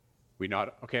We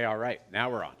not okay? All right, now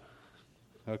we're on.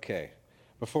 Okay.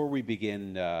 Before we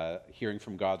begin hearing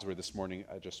from God's word this morning,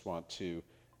 I just want to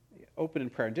open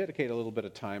in prayer and dedicate a little bit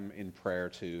of time in prayer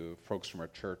to folks from our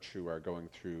church who are going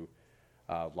through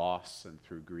loss and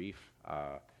through grief.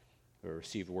 We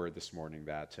received word this morning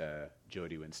that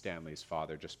Jody Winstanley's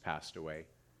father just passed away,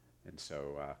 and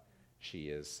so she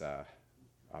is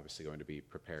obviously going to be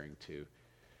preparing to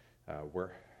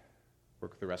work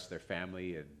with the rest of their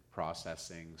family and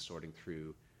processing, sorting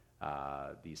through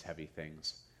these heavy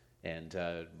things. And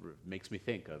makes me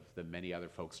think of the many other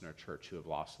folks in our church who have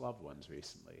lost loved ones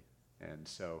recently. And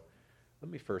so let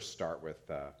me first start with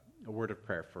a word of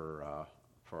prayer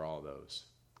for all those.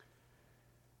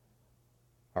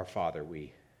 Our Father,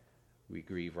 we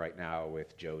grieve right now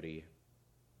with Jody,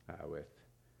 with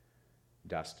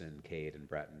Dustin, Cade, and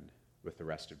Breton, with the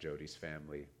rest of Jody's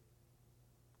family.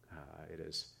 It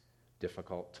is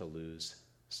difficult to lose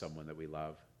someone that we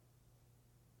love.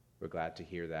 We're glad to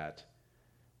hear that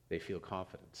they feel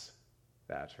confidence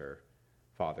that her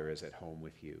father is at home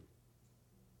with you.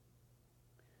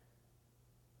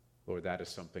 Lord, that is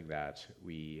something that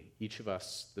each of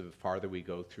us, the farther we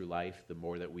go through life, the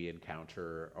more that we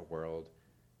encounter a world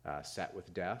set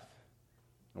with death,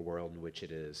 a world in which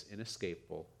it is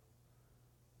inescapable,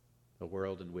 a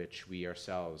world in which we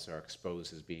ourselves are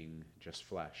exposed as being just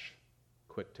flesh,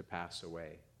 quick to pass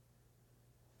away.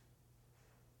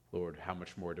 Lord, how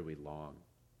much more do we long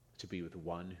to be with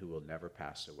one who will never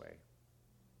pass away?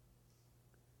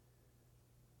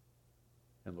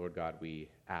 And Lord God, we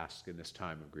ask in this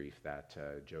time of grief that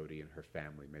Jody and her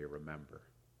family may remember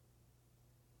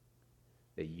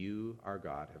that you, our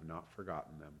God, have not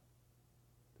forgotten them,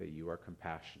 that you are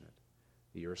compassionate,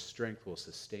 that your strength will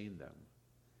sustain them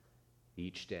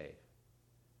each day.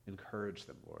 Encourage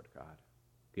them, Lord God.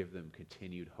 Give them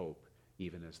continued hope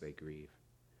even as they grieve.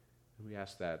 And we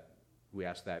ask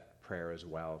that prayer as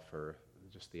well for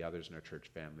just the others in our church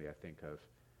family. I think of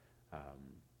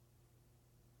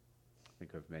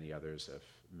many others, of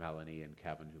Melanie and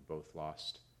Kevin, who both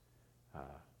lost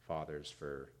fathers,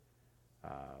 for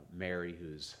Mary,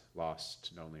 who's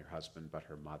lost not only her husband but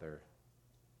her mother,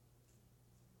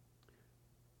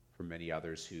 for many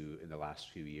others who in the last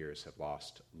few years have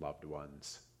lost loved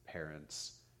ones,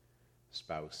 parents,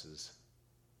 spouses,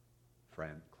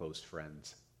 close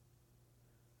friends,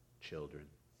 children.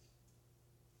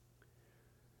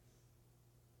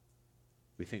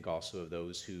 We think also of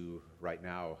those who right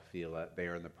now feel that they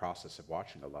are in the process of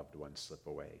watching a loved one slip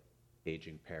away,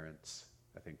 aging parents.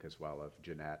 I think as well of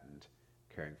Jeanette and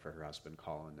caring for her husband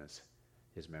Colin as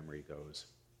his memory goes.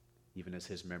 Even as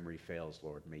his memory fails,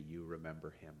 Lord, may you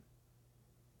remember him.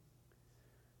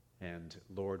 And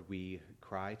Lord, we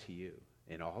cry to you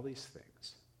in all these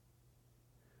things,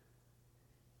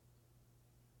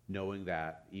 knowing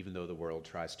that even though the world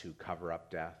tries to cover up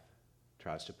death,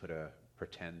 tries to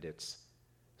pretend it's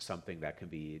something that can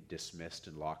be dismissed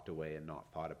and locked away and not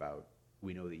thought about,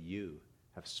 we know that you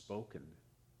have spoken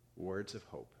words of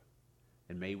hope.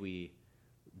 And may we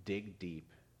dig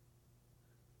deep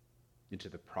into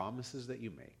the promises that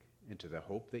you make, into the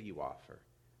hope that you offer,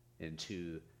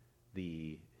 into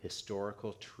the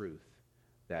historical truth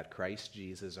that Christ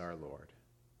Jesus our Lord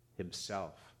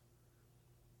himself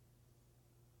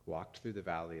walked through the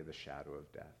valley of the shadow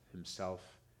of death, himself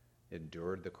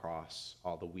endured the cross,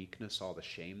 all the weakness, all the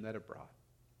shame that it brought,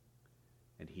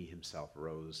 and he himself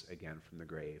rose again from the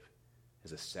grave,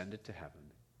 has ascended to heaven,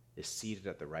 is seated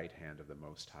at the right hand of the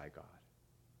Most High God.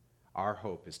 Our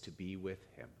hope is to be with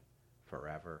him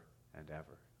forever and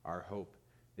ever. Our hope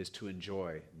is to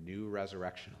enjoy new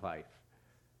resurrection life,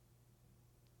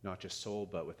 not just soul,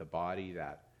 but with a body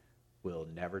that will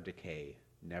never decay,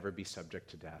 never be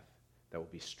subject to death, that will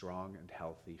be strong and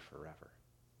healthy forever.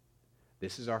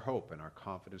 This is our hope and our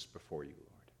confidence before you,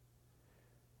 Lord.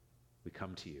 We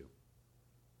come to you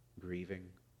grieving,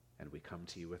 and we come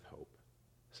to you with hope.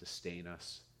 Sustain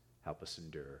us, help us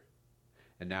endure.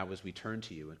 And now as we turn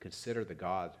to you and consider the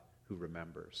God who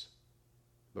remembers,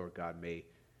 Lord God, may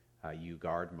you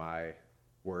guard my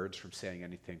words from saying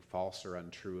anything false or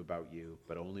untrue about you,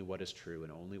 but only what is true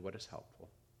and only what is helpful.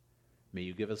 May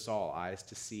you give us all eyes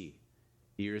to see,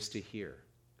 ears to hear,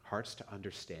 hearts to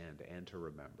understand and to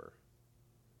remember.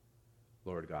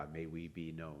 Lord God, may we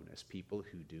be known as people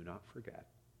who do not forget,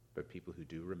 but people who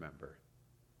do remember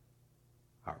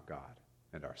our God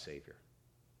and our Savior.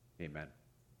 Amen.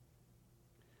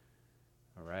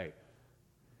 All right.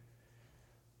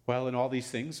 Well, in all these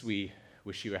things, we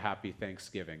wish you a happy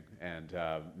Thanksgiving, and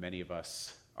many of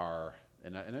us are,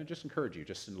 and I just encourage you,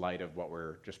 just in light of what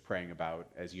we're just praying about,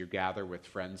 as you gather with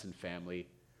friends and family,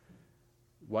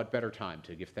 what better time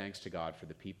to give thanks to God for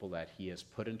the people that he has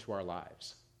put into our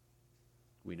lives?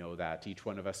 We know that each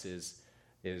one of us is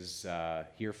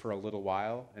here for a little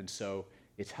while, and so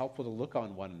it's helpful to look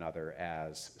on one another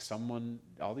as someone,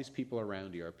 all these people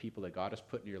around you are people that God has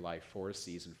put in your life for a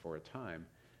season, for a time,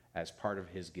 as part of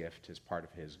his gift, as part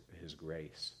of his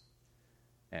grace.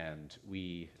 And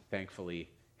we, thankfully,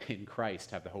 in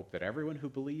Christ, have the hope that everyone who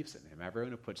believes in him,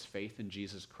 everyone who puts faith in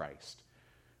Jesus Christ,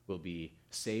 will be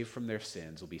saved from their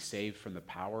sins, will be saved from the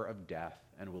power of death,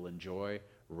 and will enjoy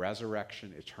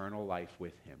resurrection, eternal life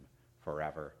with him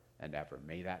forever and ever.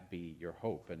 May that be your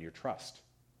hope and your trust.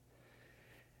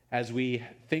 As we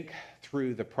think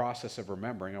through the process of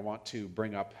remembering, I want to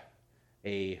bring up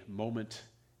a moment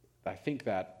I think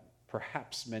that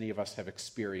perhaps many of us have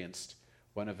experienced,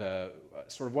 one of the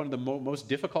most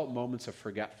difficult moments of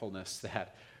forgetfulness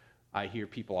that I hear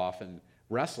people often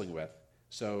wrestling with.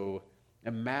 So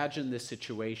imagine this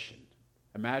situation.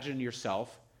 Imagine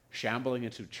yourself shambling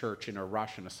into church in a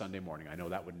rush on a Sunday morning. I know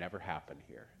that would never happen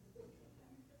here.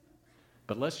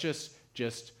 But let's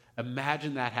just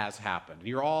imagine that has happened.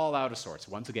 You're all out of sorts.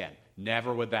 Once again,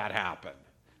 never would that happen,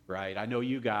 right? I know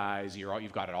you guys,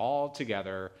 you've got it all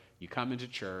together. You come into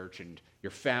church and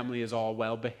your family is all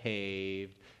well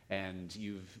behaved, and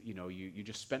you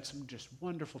just spent some just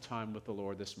wonderful time with the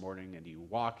Lord this morning, and you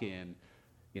walk in,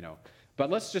 But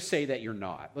let's just say that you're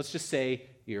not. Let's just say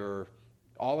you're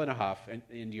all in a huff,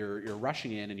 and you're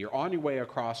rushing in, and you're on your way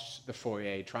across the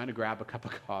foyer trying to grab a cup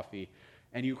of coffee,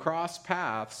 and you cross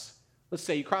paths. Let's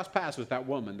say you cross paths with that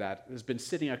woman that has been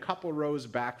sitting a couple rows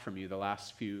back from you the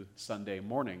last few Sunday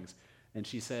mornings, and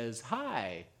she says,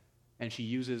 "Hi," and she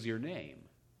uses your name.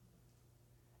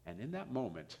 And in that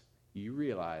moment, you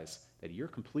realize that you're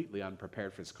completely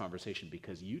unprepared for this conversation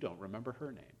because you don't remember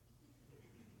her name.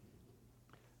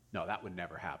 No, that would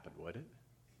never happen, would it?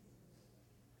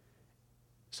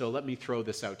 So let me throw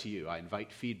this out to you. I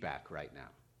invite feedback right now.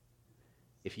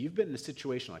 If you've been in a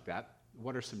situation like that,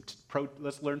 what are some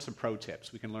let's learn some pro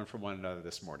tips we can learn from one another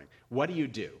this morning. What do you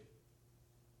do?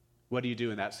 What do you do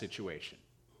in that situation?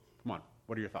 Come on,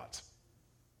 what are your thoughts?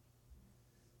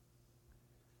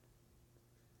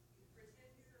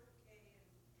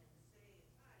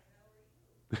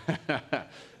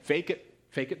 Fake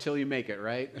it till you make it,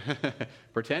 right?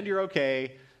 Pretend you're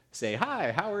okay. Say,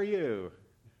 "Hi, how are you?"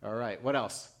 All right, what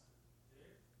else?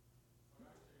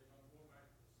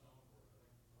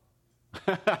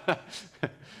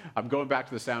 I'm going back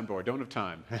to the soundboard. Don't have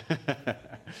time.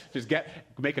 Just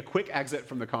make a quick exit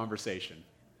from the conversation.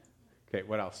 Okay,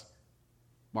 what else?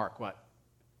 Mark, what?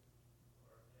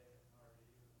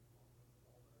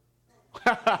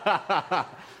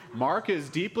 Mark is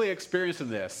deeply experienced in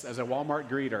this as a Walmart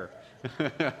greeter.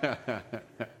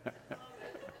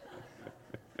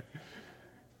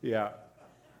 Yeah.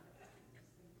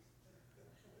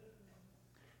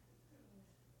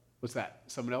 What's that?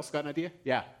 Someone else got an idea?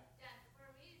 Yeah. Yeah, for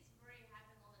me, it's very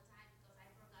happen all the time because I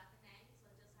forgot the name. So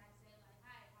just I say like,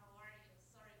 "Hi, how are you?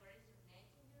 Sorry, what is your name?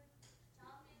 Can you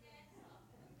tell me again?" So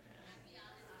I'll be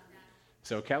honest on that.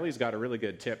 So Kelly's got a really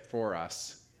good tip for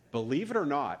us. Believe it or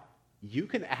not, you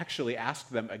can actually ask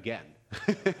them again.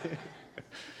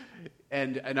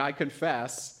 And I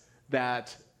confess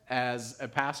that as a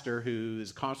pastor who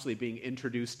is constantly being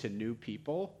introduced to new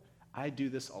people, I do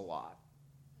this a lot.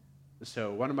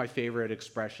 So one of my favorite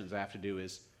expressions I have to do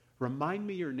is, "Remind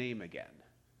me your name again."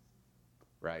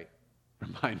 Right?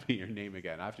 Remind me your name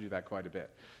again. I have to do that quite a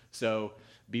bit. So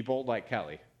be bold like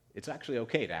Kelly. It's actually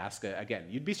okay to ask again.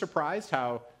 You'd be surprised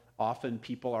how often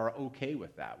people are okay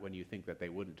with that when you think that they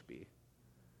wouldn't be.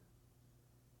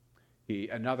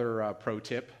 Another pro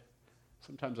tip,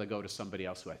 sometimes I go to somebody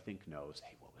else who I think knows,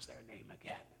 "Hey, what was their name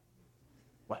again?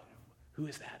 What? Who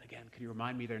is that again? Can you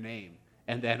remind me their name?"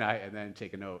 And then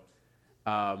take a note.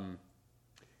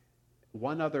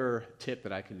 One other tip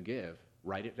that I can give,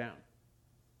 write it down.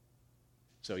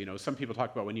 So, some people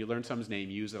talk about when you learn someone's name,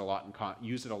 use it a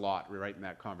lot right in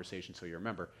that conversation so you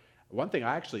remember. One thing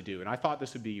I actually do, and I thought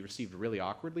this would be received really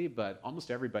awkwardly, but almost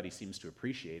everybody seems to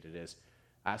appreciate it, is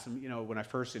ask them, when I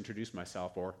first introduce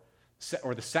myself, or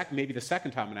maybe the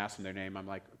second time and ask them their name, I'm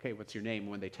like, "Okay, what's your name?"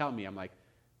 When they tell me, I'm like,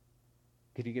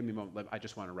 "Can you give me a moment? I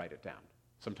just want to write it down."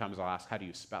 Sometimes I'll ask, "How do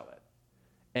you spell it?"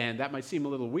 And that might seem a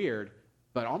little weird,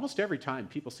 but almost every time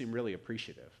people seem really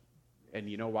appreciative. And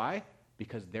you know why?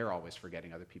 Because they're always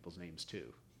forgetting other people's names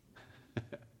too.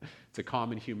 It's a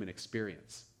common human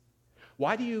experience.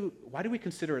 Why do we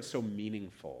consider it so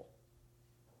meaningful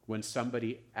when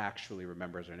somebody actually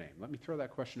remembers their name? Let me throw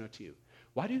that question out to you.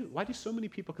 Why do so many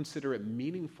people consider it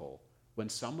meaningful when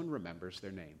someone remembers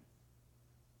their name?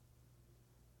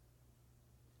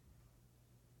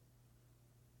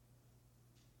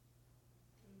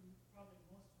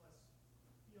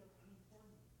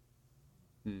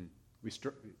 We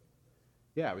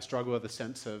struggle with a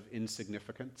sense of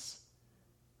insignificance.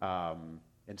 And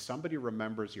somebody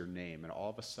remembers your name, and all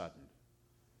of a sudden,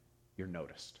 you're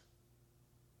noticed.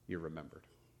 You're remembered.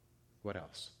 What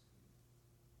else?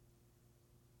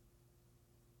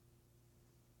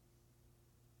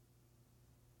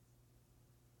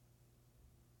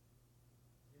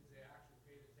 They actually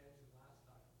paid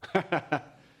attention last time.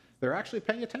 They're actually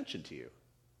paying attention to you.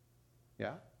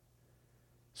 Yeah?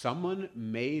 Someone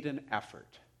made an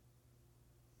effort.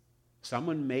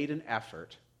 Someone made an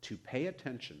effort to pay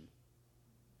attention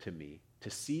to me,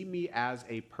 to see me as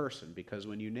a person, because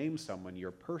when you name someone,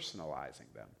 you're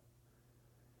personalizing them.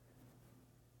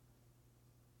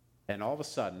 And all of a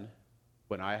sudden,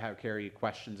 when I carry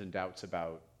questions and doubts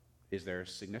about, is there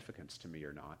significance to me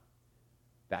or not,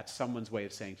 that's someone's way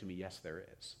of saying to me, yes, there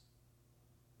is.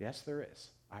 Yes, there is.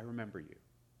 I remember you.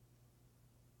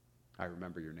 I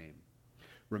remember your name.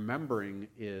 Remembering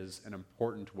is an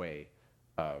important way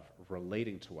of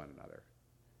relating to one another.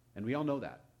 And we all know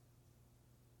that.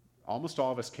 Almost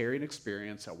all of us carry an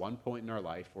experience at one point in our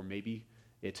life, or maybe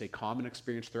it's a common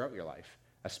experience throughout your life,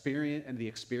 the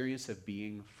experience of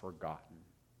being forgotten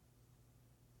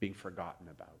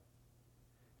about.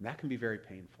 And that can be very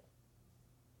painful.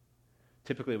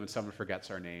 Typically, when someone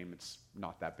forgets our name, it's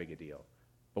not that big a deal.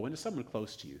 But when it's someone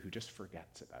close to you who just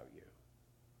forgets about you,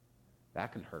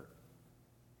 that can hurt.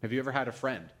 Have you ever had a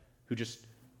friend who just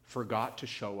forgot to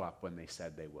show up when they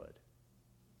said they would?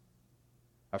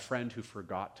 A friend who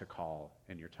forgot to call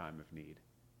in your time of need?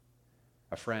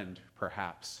 A friend,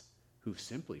 perhaps, who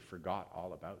simply forgot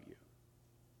all about you?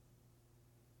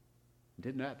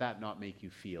 Did that not make you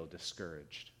feel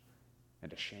discouraged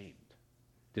and ashamed?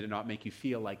 Did it not make you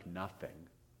feel like nothing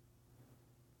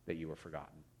that you were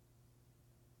forgotten?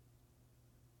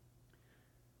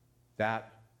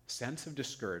 That sense of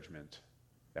discouragement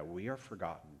that we are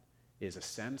forgotten is a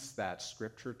sense that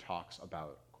Scripture talks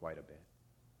about quite a bit.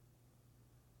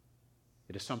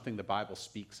 It is something the Bible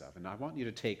speaks of. And I want you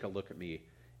to take a look at me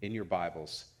in your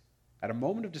Bibles at a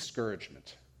moment of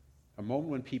discouragement, a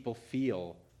moment when people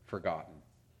feel forgotten.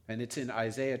 And it's in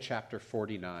Isaiah chapter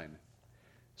 49.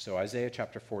 So Isaiah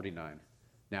chapter 49.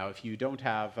 Now, if you don't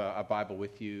have a Bible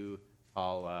with you,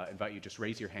 I'll invite you, just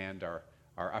raise your hand. Our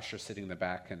usher sitting in the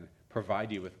back can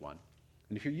provide you with one.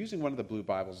 And if you're using one of the blue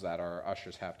Bibles that our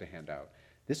ushers have to hand out,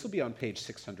 this will be on page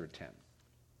 610.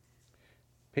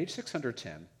 Page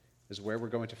 610 is where we're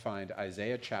going to find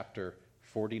Isaiah chapter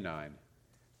 49,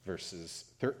 verses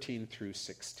 13 through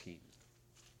 16.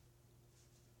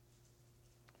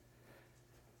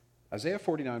 Isaiah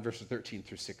 49, verses 13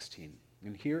 through 16.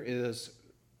 And here is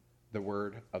the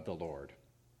word of the Lord.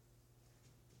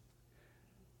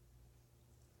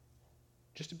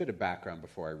 Just a bit of background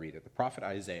before I read it. The prophet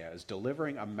Isaiah is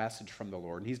delivering a message from the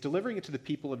Lord, and he's delivering it to the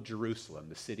people of Jerusalem,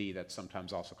 the city that's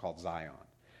sometimes also called Zion.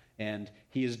 And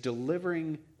he is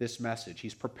delivering this message.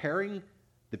 He's preparing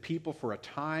the people for a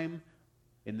time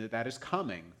that is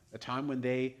coming, a time when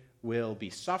they will be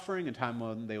suffering, a time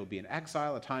when they will be in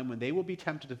exile, a time when they will be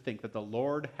tempted to think that the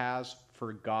Lord has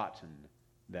forgotten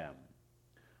them.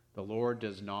 The Lord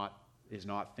is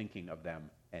not thinking of them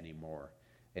anymore.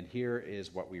 And here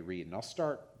is what we read. And I'll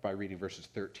start by reading verses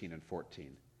 13 and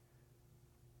 14.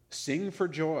 Sing for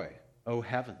joy, O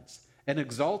heavens, and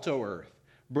exult, O earth.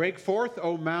 Break forth,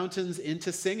 O mountains,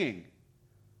 into singing.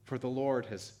 For the Lord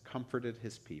has comforted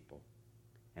his people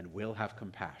and will have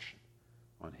compassion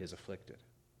on his afflicted.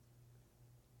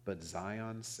 But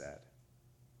Zion said,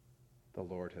 the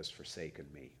Lord has forsaken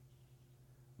me.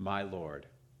 My Lord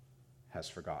has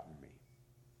forgotten me.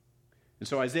 And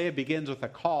so Isaiah begins with a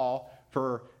call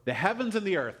for the heavens and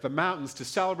the earth, the mountains, to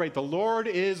celebrate the Lord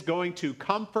is going to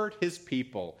comfort his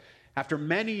people. After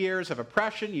many years of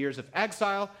oppression, years of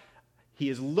exile, he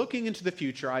is looking into the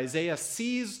future. Isaiah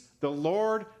sees the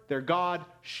Lord, their God,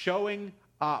 showing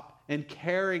up and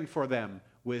caring for them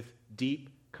with deep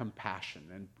compassion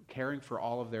and caring for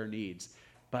all of their needs.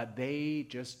 But they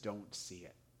just don't see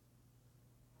it.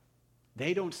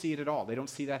 They don't see it at all. They don't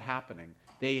see that happening.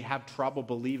 They have trouble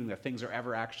believing that things are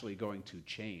ever actually going to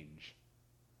change.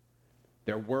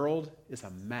 Their world is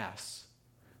a mess.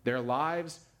 Their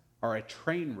lives are a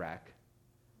train wreck,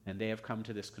 and they have come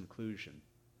to this conclusion.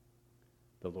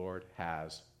 The Lord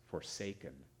has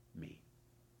forsaken me.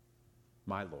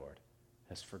 My Lord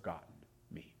has forgotten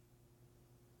me.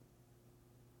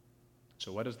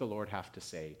 So what does the Lord have to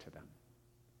say to them?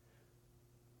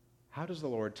 How does the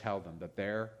Lord tell them that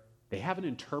they have an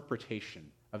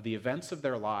interpretation of the events of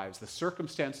their lives, the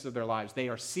circumstances of their lives? They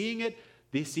are seeing it,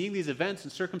 they're seeing these events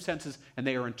and circumstances, and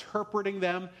they are interpreting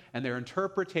them, and their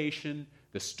interpretation,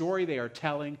 the story they are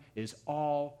telling, is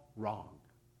all wrong.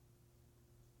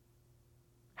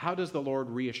 How does the Lord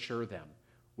reassure them?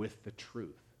 With the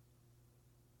truth.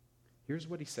 Here's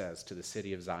what he says to the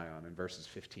city of Zion in verses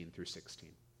 15 through 16.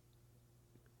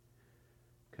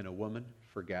 Can a woman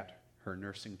forget her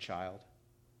nursing child,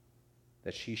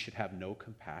 that she should have no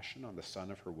compassion on the son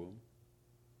of her womb?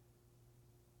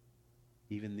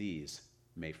 Even these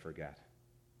may forget,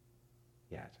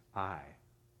 yet I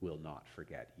will not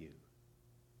forget you.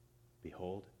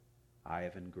 Behold, I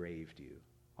have engraved you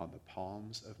on the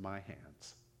palms of my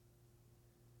hands.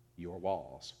 Your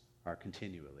walls are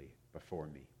continually before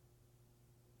me.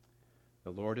 The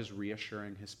Lord is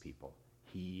reassuring his people.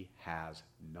 He has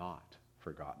not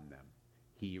forgotten them.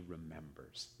 He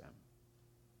remembers them.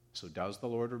 So does the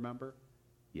Lord remember?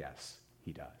 Yes,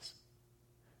 he does.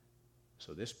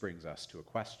 So this brings us to a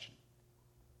question.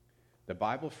 The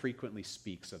Bible frequently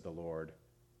speaks of the Lord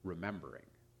remembering.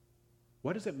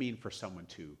 What does it mean for someone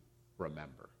to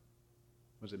remember?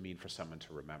 What does it mean for someone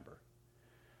to remember?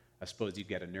 I suppose you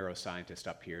get a neuroscientist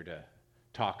up here to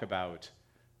talk about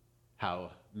how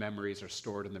memories are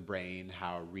stored in the brain,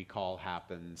 how recall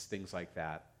happens, things like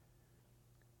that.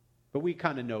 But we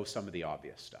kind of know some of the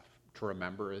obvious stuff. To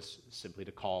remember is simply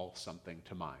to call something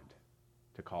to mind.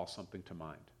 To call something to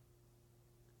mind.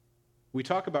 We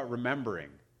talk about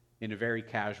remembering in a very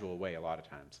casual way a lot of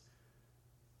times.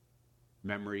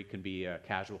 Memory can be a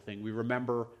casual thing. We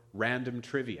remember random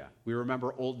trivia. We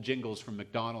remember old jingles from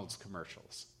McDonald's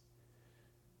commercials.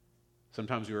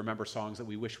 Sometimes we remember songs that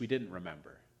we wish we didn't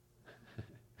remember,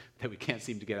 that we can't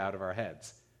seem to get out of our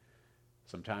heads.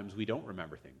 Sometimes we don't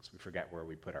remember things. We forget where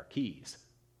we put our keys.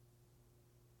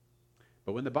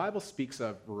 But when the Bible speaks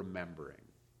of remembering,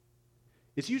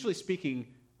 it's usually speaking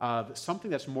of something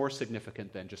that's more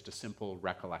significant than just a simple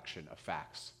recollection of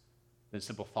facts, than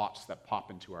simple thoughts that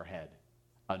pop into our head,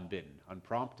 unbidden,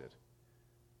 unprompted.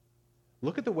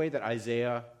 Look at the way that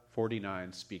Isaiah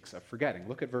 49 speaks of forgetting.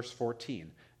 Look at verse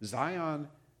 14. Zion,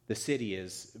 the city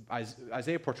is,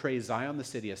 Isaiah portrays Zion, the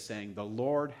city, as saying, the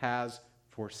Lord has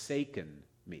forsaken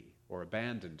me, or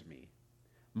abandoned me.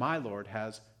 My Lord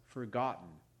has forgotten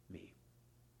me.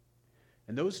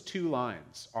 And those two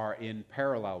lines are in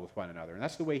parallel with one another. And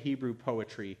that's the way Hebrew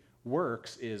poetry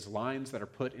works, is lines that are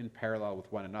put in parallel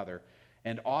with one another.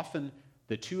 And often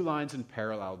the two lines in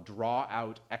parallel draw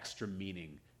out extra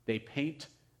meaning. They paint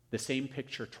the same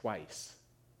picture twice.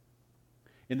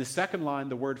 In the second line,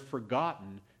 the word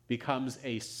forgotten becomes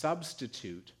a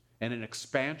substitute and an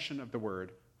expansion of the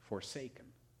word forsaken.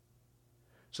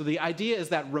 So the idea is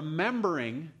that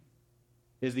remembering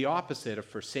is the opposite of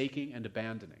forsaking and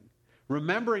abandoning.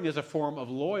 Remembering is a form of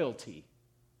loyalty.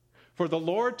 For the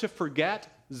Lord to forget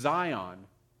Zion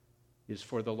is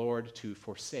for the Lord to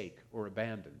forsake or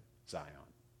abandon Zion.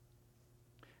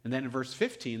 And then in verse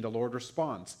 15, the Lord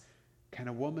responds, can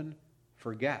a woman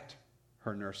forget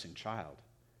her nursing child,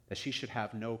 that she should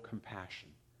have no compassion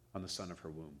on the son of her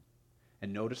womb?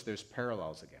 And notice there's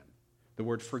parallels again. The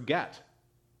word forget,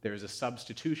 there's a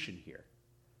substitution here.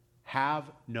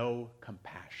 Have no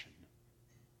compassion.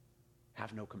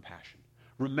 Have no compassion.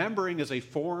 Remembering is a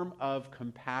form of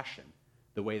compassion,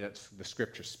 the way that the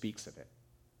scripture speaks of it.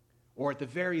 Or at the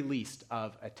very least,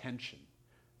 of attention.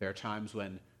 There are times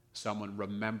when someone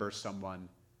remembers someone,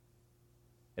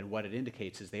 and what it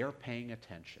indicates is they are paying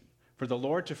attention. For the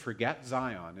Lord to forget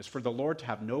Zion is for the Lord to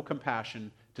have no compassion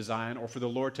to Zion, or for the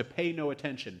Lord to pay no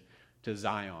attention to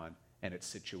Zion and its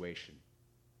situation.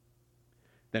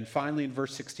 Then finally in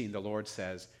verse 16, the Lord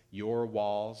says, your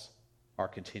walls are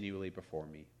continually before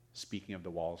me, speaking of the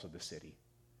walls of the city.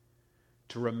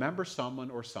 To remember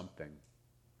someone or something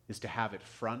is to have it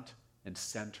front and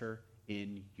center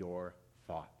in your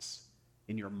thoughts,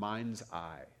 in your mind's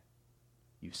eye.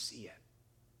 You see it.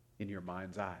 In your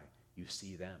mind's eye, you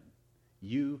see them.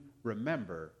 You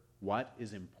remember what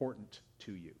is important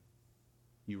to you.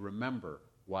 You remember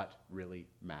what really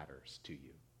matters to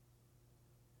you.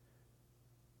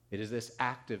 It is this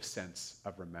active sense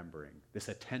of remembering, this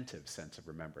attentive sense of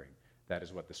remembering, that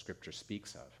is what the scripture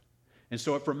speaks of. And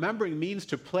so if remembering means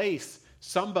to place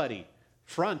somebody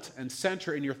front and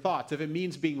center in your thoughts, if it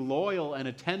means being loyal and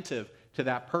attentive to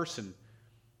that person,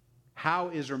 how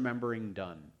is remembering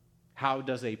done? How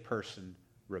does a person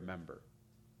remember?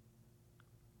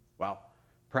 Well,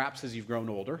 perhaps as you've grown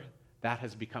older, that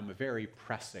has become a very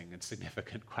pressing and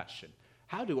significant question.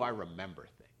 How do I remember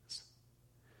things?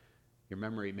 Your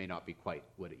memory may not be quite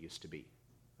what it used to be.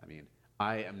 I mean,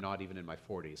 I am not even in my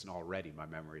 40s, and already my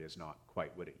memory is not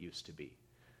quite what it used to be.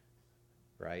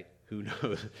 Right? Who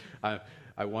knows?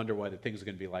 I wonder what things are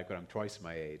going to be like when I'm twice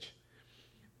my age.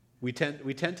 We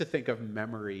tend to think of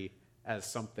memory as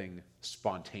something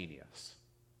spontaneous.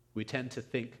 We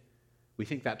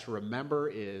think that to remember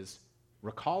is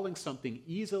recalling something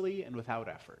easily and without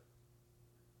effort.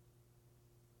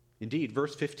 Indeed,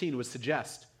 verse 15 would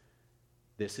suggest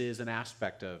this is an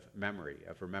aspect of memory,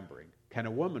 of remembering. Can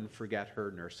a woman forget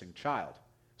her nursing child?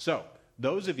 So,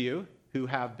 those of you who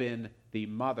have been the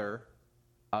mother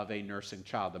of a nursing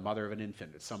child, the mother of an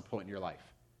infant at some point in your life,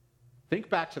 think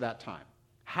back to that time.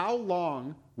 How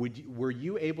long were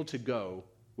you able to go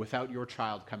without your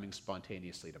child coming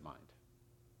spontaneously to mind?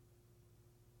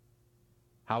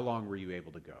 How long were you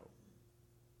able to go?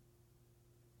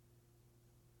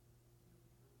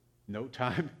 No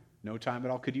time? No time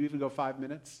at all? Could you even go 5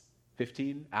 minutes?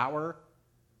 15? Hour?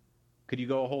 Could you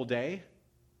go a whole day?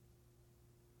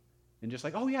 And just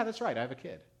like, oh yeah, that's right, I have a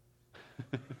kid.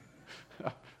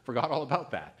 Forgot all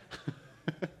about that.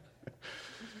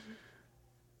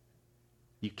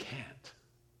 You can't.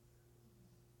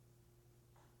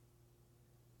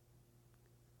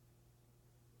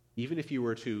 Even if you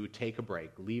were to take a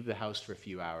break, leave the house for a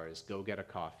few hours, go get a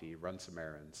coffee, run some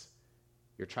errands,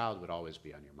 your child would always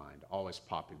be on your mind, always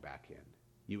popping back in.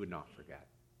 You would not forget.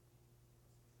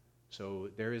 So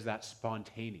there is that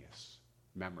spontaneous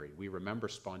memory. We remember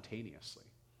spontaneously.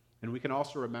 And we can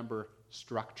also remember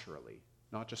structurally,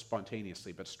 not just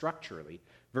spontaneously, but structurally.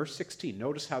 Verse 16,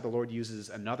 notice how the Lord uses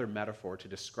another metaphor to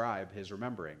describe his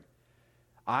remembering.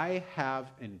 I have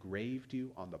engraved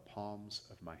you on the palms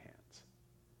of my hands.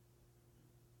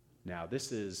 Now,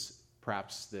 this is,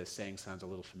 perhaps the saying sounds a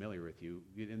little familiar with you.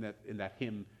 In that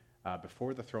hymn,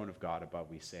 before the throne of God above,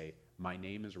 we say, my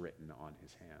name is written on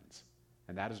his hands.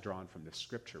 And that is drawn from this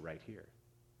scripture right here.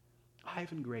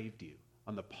 I've engraved you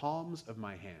on the palms of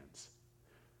my hands.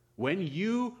 When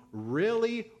you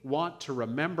really want to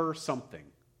remember something,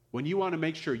 when you want to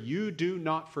make sure you do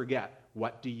not forget,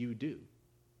 what do?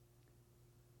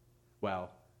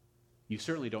 Well, you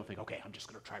certainly don't think, okay, I'm just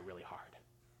going to try really hard.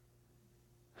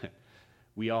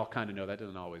 We all kind of know that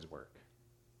doesn't always work.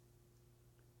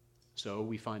 So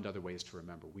we find other ways to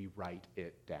remember. We write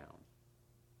it down.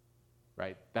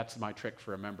 Right? That's my trick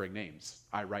for remembering names.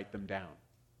 I write them down.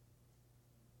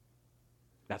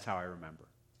 That's how I remember.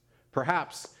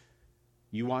 Perhaps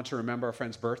you want to remember a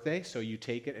friend's birthday, so you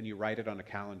take it and you write it on a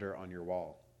calendar on your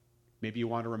wall. Maybe you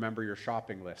want to remember your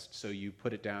shopping list, so you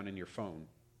put it down in your phone.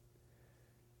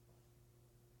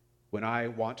 When I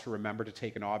want to remember to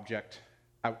take an object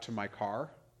out to my car,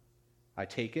 I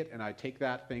take it and I take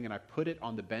that thing and I put it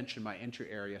on the bench in my entry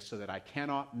area so that I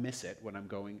cannot miss it when I'm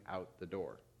going out the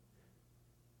door.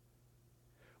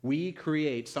 We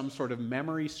create some sort of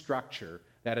memory structure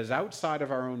that is outside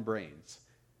of our own brains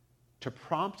to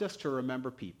prompt us to remember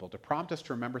people, to prompt us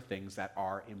to remember things that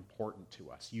are important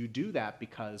to us. You do that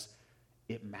because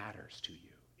it matters to you.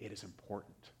 It is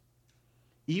important.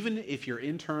 Even if your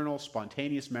internal,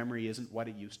 spontaneous memory isn't what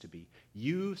it used to be,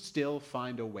 you still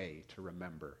find a way to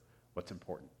remember what's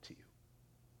important to you.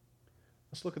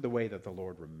 Let's look at the way that the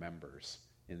Lord remembers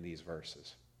in these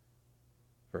verses.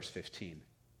 Verse 15.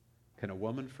 Can a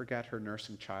woman forget her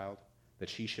nursing child, that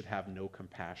she should have no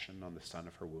compassion on the son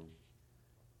of her womb?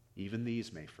 Even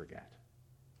these may forget,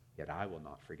 yet I will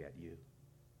not forget you.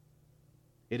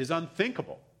 It is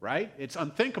unthinkable, right? It's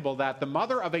unthinkable that the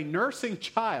mother of a nursing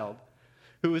child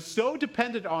who is so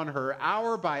dependent on her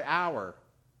hour by hour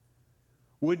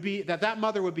that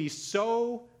mother would be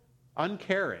so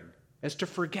uncaring as to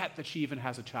forget that she even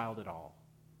has a child at all.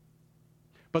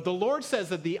 But the Lord says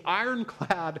that the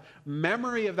ironclad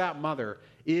memory of that mother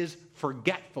is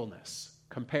forgetfulness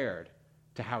compared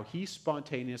to how he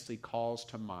spontaneously calls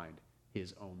to mind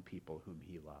his own people whom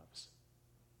he loves.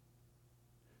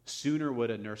 Sooner would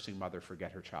a nursing mother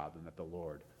forget her child than that the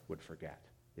Lord would forget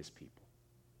his people.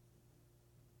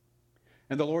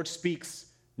 And the Lord speaks,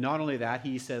 not only that,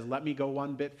 he says, let me go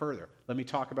one bit further. Let me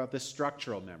talk about this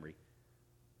structural memory.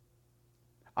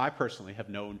 I personally have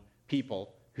known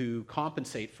people who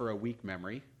compensate for a weak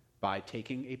memory by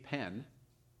taking a pen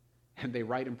and they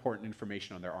write important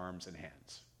information on their arms and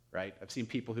hands, right? I've seen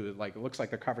people who, it looks like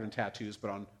they're covered in tattoos, but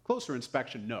on closer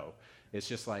inspection, no. It's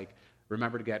just like,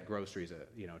 remember to get groceries,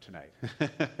 tonight.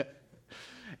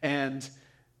 And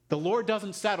the Lord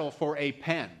doesn't settle for a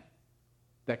pen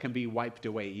that can be wiped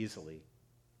away easily.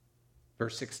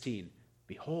 Verse 16,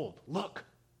 behold, look,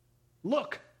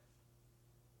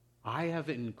 I have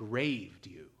engraved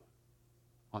you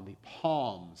on the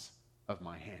palms of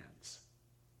my hands.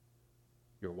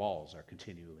 Your walls are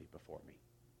continually before me.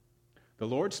 The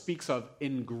Lord speaks of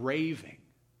engraving,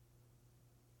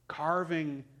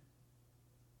 carving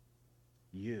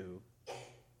you,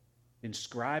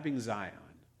 inscribing Zion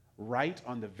right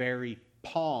on the very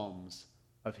palms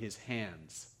of his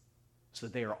hands, so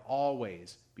that they are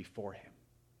always before him.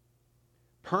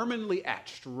 Permanently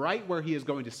etched right where he is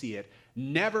going to see it,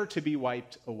 never to be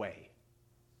wiped away.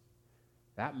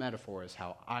 That metaphor is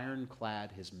how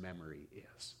ironclad his memory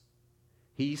is.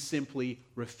 He simply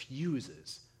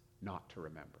refuses not to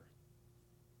remember.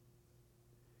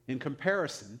 In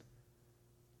comparison,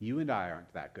 you and I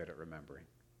aren't that good at remembering.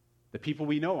 The people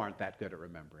we know aren't that good at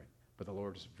remembering, but the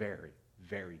Lord is very,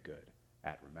 very good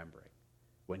at remembering.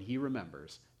 When he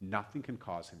remembers, nothing can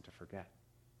cause him to forget.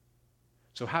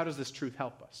 So how does this truth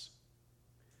help us?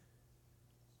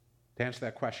 To answer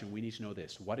that question, we need to know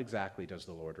this. What exactly does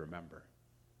the Lord remember?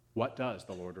 What does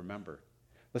the Lord remember?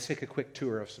 Let's take a quick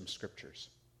tour of some scriptures.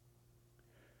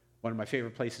 One of my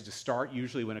favorite places to start,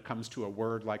 usually when it comes to a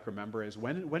word like remember, is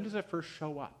when does it first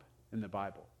show up in the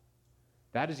Bible?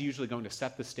 That is usually going to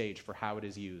set the stage for how it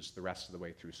is used the rest of the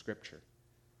way through Scripture.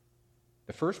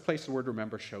 The first place the word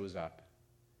remember shows up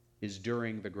is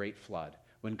during the great flood,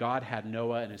 when God had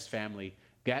Noah and his family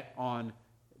get on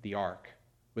the ark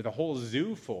with a whole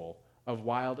zoo full of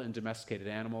wild and domesticated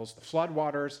animals. The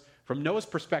floodwaters, from Noah's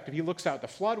perspective, he looks out, the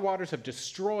floodwaters have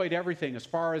destroyed everything as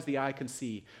far as the eye can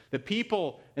see. The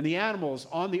people and the animals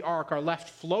on the ark are left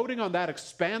floating on that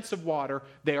expanse of water.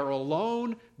 They are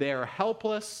alone. They are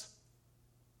helpless.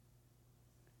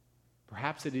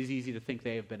 Perhaps it is easy to think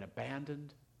they have been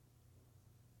abandoned.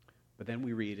 But then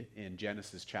we read in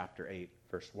Genesis chapter 8,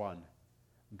 verse 1,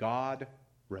 God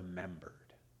remembered.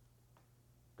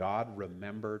 God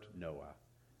remembered Noah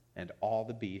and all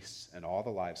the beasts and all the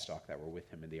livestock that were with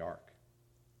him in the ark.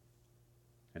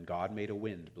 And God made a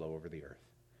wind blow over the earth,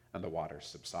 and the waters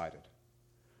subsided.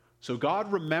 So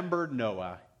God remembered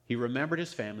Noah. He remembered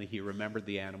his family. He remembered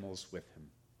the animals with him.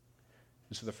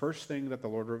 And so the first thing that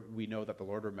we know that the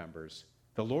Lord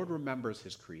remembers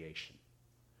his creation.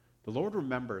 The Lord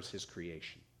remembers his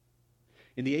creation.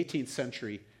 In the 18th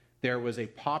century, there was a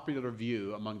popular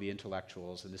view among the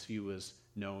intellectuals, and this view was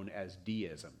known as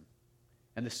deism.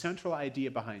 And the central idea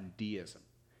behind deism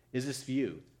is this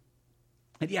view.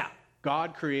 And yeah,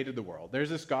 God created the world. There's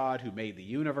this God who made the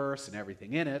universe and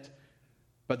everything in it,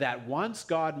 but that once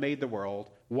God made the world,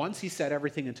 once he set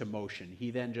everything into motion, he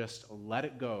then just let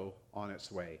it go on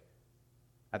its way.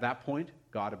 At that point,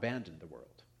 God abandoned the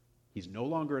world. He's no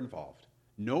longer involved.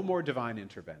 No more divine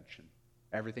intervention.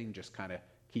 Everything just kind of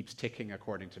keeps ticking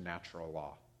according to natural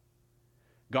law.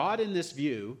 God, in this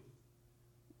view,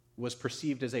 was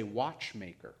perceived as a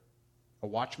watchmaker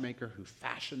who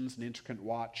fashions an intricate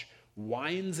watch,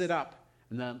 winds it up,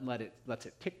 and then lets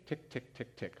it tick, tick, tick,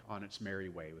 tick, tick on its merry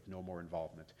way with no more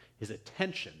involvement. His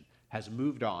attention has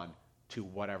moved on to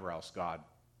whatever else God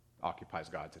occupies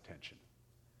God's attention.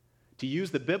 To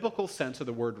use the biblical sense of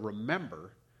the word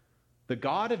remember, the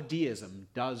God of deism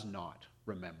does not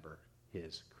remember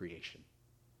his creation.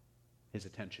 His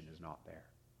attention is not there.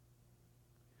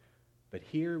 But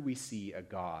here we see a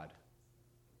God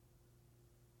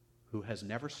who has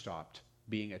never stopped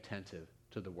being attentive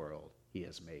to the world he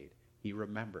has made. He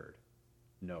remembered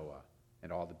Noah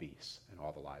and all the beasts and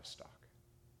all the livestock.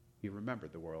 He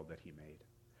remembered the world that he made.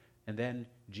 And then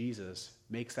Jesus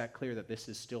makes that clear that this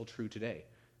is still true today.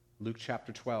 Luke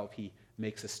chapter 12, he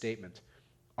makes a statement.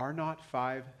 Are not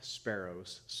 5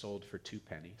 sparrows sold for 2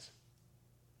 pennies?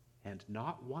 And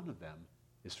not one of them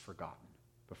is forgotten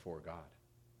before God.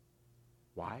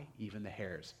 Why? Even the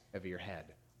hairs of your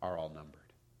head are all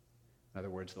numbered. In other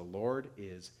words, the Lord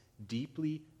is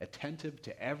deeply attentive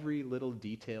to every little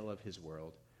detail of his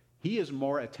world. He is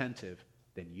more attentive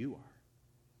than you are.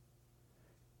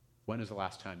 When is the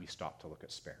last time you stopped to look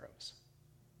at sparrows?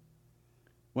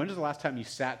 When is the last time you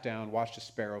sat down, watched a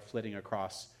sparrow flitting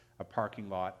across a parking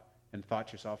lot, and thought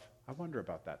to yourself, I wonder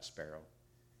about that sparrow.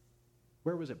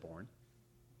 Where was it born?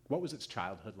 What was its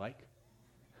childhood like?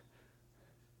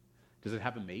 Does it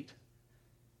have a mate?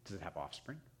 Does it have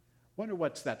offspring? Wonder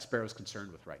what that sparrow's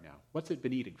concerned with right now. What's it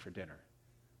been eating for dinner?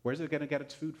 Where's it going to get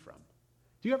its food from?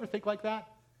 Do you ever think like that?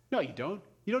 No, you don't.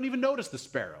 You don't even notice the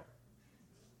sparrow.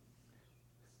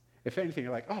 If anything,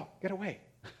 you're like, oh, get away.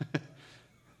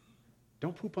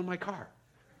 Don't poop on my car.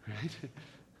 Right?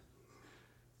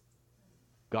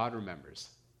 God remembers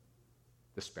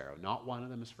the sparrow. Not one of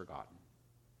them is forgotten.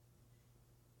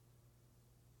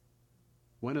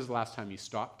 When is the last time you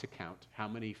stopped to count how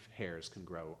many hairs can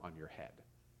grow on your head?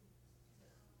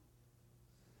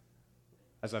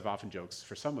 As I've often joked,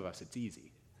 for some of us, it's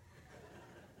easy.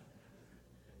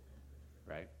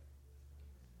 Right?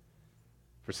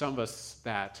 For some of us,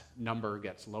 that number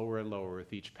gets lower and lower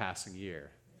with each passing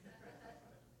year.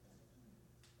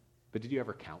 But did you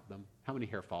ever count them? How many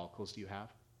hair follicles do you have?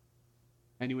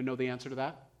 Anyone know the answer to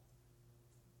that?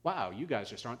 Wow, you guys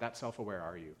just aren't that self-aware,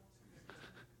 are you?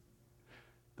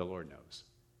 The Lord knows.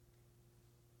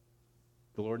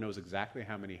 The Lord knows exactly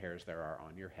how many hairs there are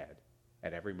on your head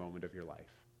at every moment of your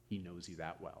life. He knows you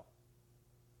that well.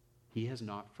 He has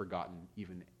not forgotten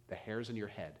even the hairs on your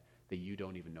head that you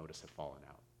don't even notice have fallen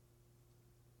out.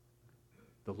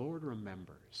 The Lord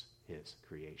remembers his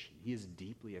creation. He is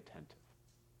deeply attentive.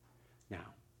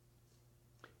 Now,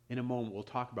 in a moment, we'll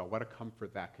talk about what a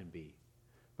comfort that can be.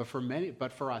 But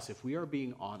for us, if we are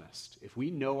being honest, if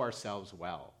we know ourselves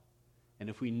well, and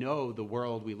if we know the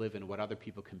world we live in, what other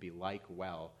people can be like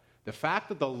well, the fact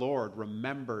that the Lord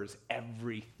remembers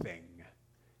everything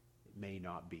may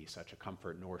not be such a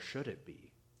comfort, nor should it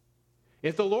be.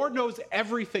 If the Lord knows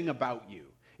everything about you,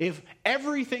 if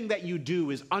everything that you do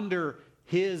is under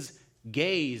his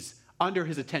gaze, under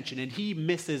his attention, and he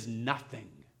misses nothing,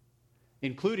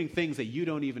 including things that you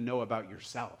don't even know about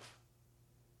yourself,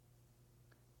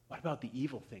 what about the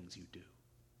evil things you do?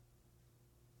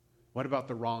 What about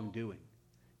the wrongdoing?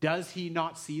 Does he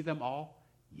not see them all?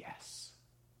 Yes.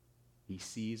 He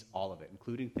sees all of it,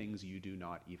 including things you do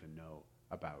not even know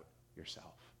about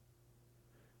yourself.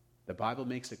 The Bible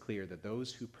makes it clear that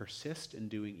those who persist in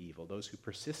doing evil, those who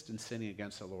persist in sinning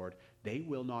against the Lord, they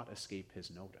will not escape his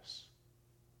notice.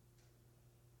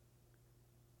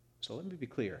 So let me be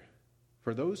clear.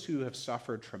 For those who have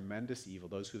suffered tremendous evil,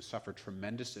 those who have suffered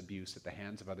tremendous abuse at the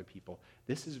hands of other people,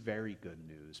 this is very good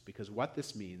news, because what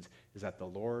this means is that the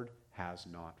Lord has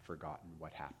not forgotten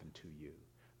what happened to you.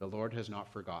 The Lord has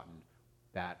not forgotten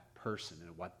that person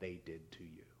and what they did to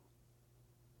you.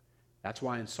 That's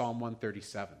why in Psalm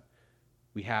 137,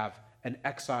 we have an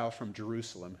exile from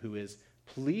Jerusalem who is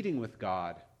pleading with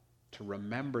God to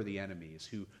remember the enemies,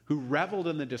 who reveled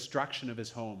in the destruction of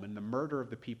his home and the murder of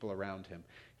the people around him.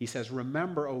 He says,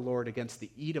 "Remember, O Lord, against the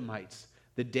Edomites,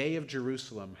 the day of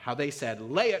Jerusalem, how they said,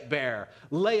 lay it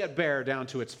bare down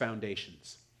to its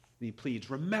foundations." And he pleads,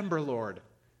 remember, Lord,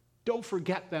 don't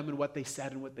forget them and what they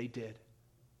said and what they did.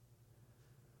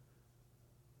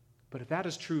 But if that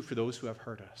is true for those who have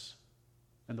hurt us,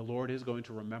 and the Lord is going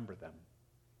to remember them,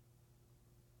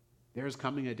 there is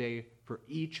coming a day for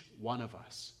each one of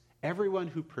us. Everyone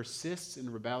who persists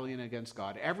in rebellion against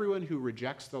God, everyone who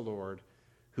rejects the Lord,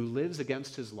 who lives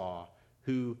against his law,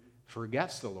 who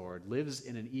forgets the Lord, lives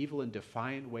in an evil and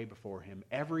defiant way before him,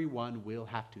 everyone will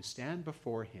have to stand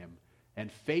before him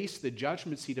and face the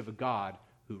judgment seat of a God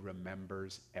who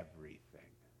remembers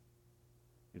everything,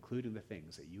 including the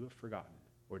things that you have forgotten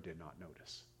or did not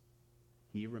notice.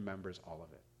 He remembers all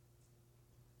of it.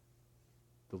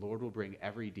 The Lord will bring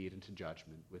every deed into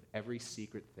judgment with every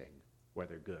secret thing,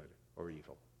 whether good or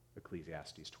evil.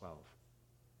 Ecclesiastes 12.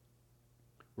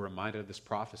 We're reminded of this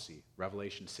prophecy,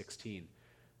 Revelation 16.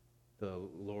 The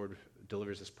Lord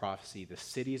delivers this prophecy. The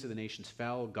cities of the nations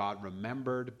fell. God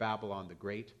remembered Babylon the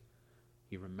Great.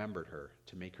 He remembered her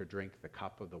to make her drink the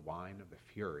cup of the wine of the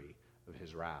fury of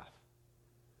his wrath.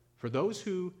 For those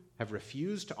who have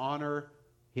refused to honor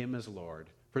him as Lord,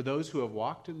 for those who have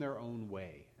walked in their own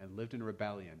way and lived in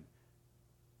rebellion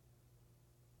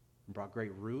and brought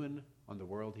great ruin on the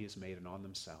world he has made and on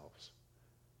themselves,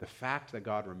 the fact that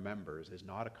God remembers is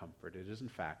not a comfort. It is, in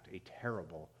fact, a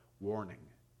terrible warning.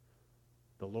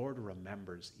 The Lord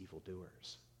remembers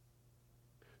evildoers.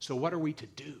 So what are we to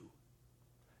do?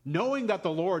 Knowing that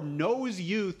the Lord knows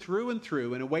you through and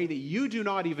through in a way that you do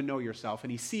not even know yourself,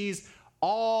 and he sees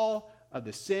all of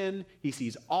the sin, he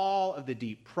sees all of the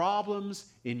deep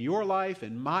problems in your life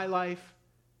and my life,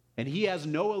 and he has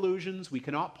no illusions. We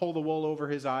cannot pull the wool over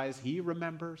his eyes. He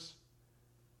remembers.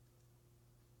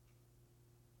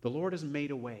 The Lord has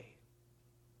made a way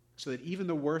so that even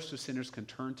the worst of sinners can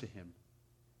turn to him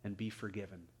and be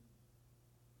forgiven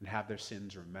and have their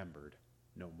sins remembered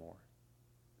no more.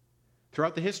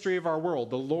 Throughout the history of our world,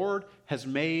 the Lord has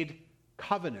made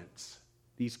covenants,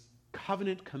 these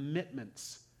covenant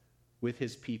commitments with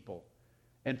his people.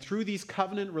 And through these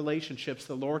covenant relationships,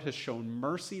 the Lord has shown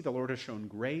mercy, the Lord has shown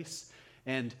grace,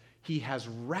 and he has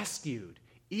rescued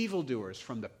evildoers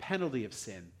from the penalty of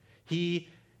sin. He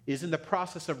is in the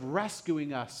process of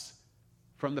rescuing us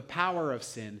from the power of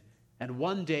sin, and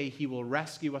one day he will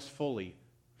rescue us fully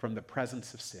from the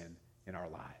presence of sin in our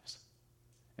lives.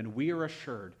 And we are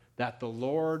assured that the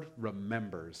Lord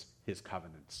remembers his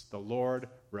covenants. The Lord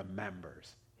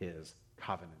remembers his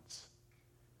covenants.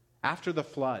 After the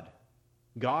flood,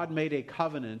 God made a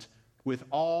covenant with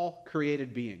all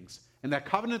created beings. And that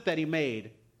covenant that he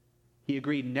made, he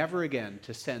agreed never again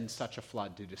to send such a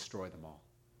flood to destroy them all.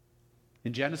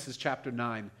 In Genesis chapter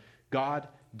 9, God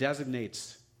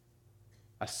designates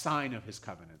a sign of his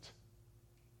covenant.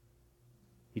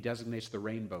 He designates the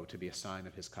rainbow to be a sign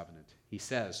of his covenant. He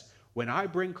says, "When I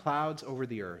bring clouds over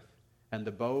the earth, and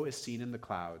the bow is seen in the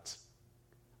clouds,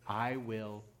 I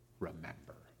will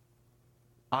remember."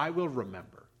 I will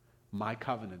remember my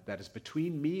covenant that is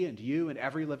between me and you and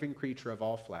every living creature of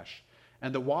all flesh.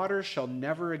 And the waters shall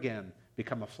never again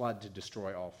become a flood to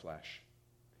destroy all flesh.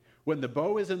 When the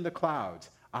bow is in the clouds,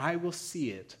 I will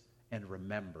see it and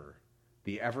remember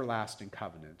the everlasting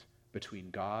covenant between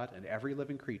God and every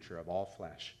living creature of all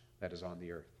flesh that is on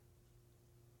the earth.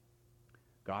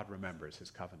 God remembers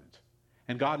his covenant.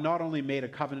 And God not only made a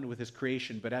covenant with his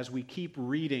creation, but as we keep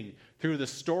reading through the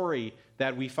story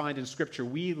that we find in Scripture,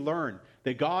 we learn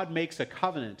that God makes a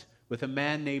covenant with a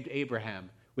man named Abraham,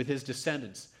 with his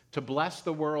descendants, to bless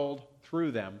the world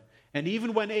through them. And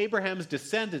even when Abraham's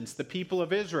descendants, the people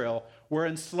of Israel, were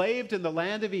enslaved in the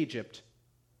land of Egypt,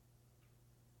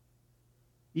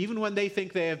 even when they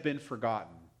think they have been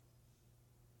forgotten,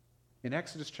 in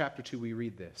Exodus chapter 2 we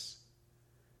read this.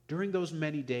 During those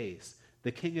many days,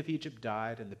 the king of Egypt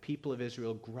died, and the people of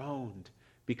Israel groaned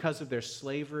because of their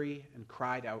slavery and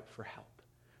cried out for help.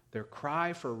 Their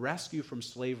cry for rescue from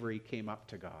slavery came up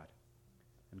to God,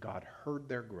 and God heard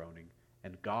their groaning,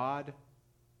 and God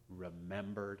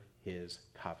remembered his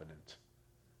covenant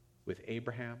with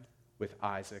Abraham, with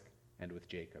Isaac, and with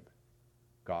Jacob.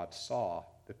 God saw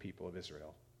the people of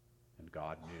Israel, and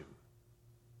God knew.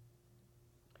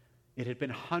 It had been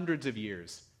hundreds of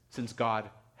years since God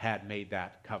had made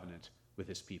that covenant with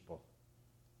his people.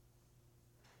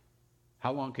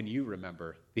 How long can you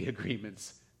remember the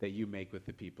agreements that you make with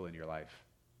the people in your life?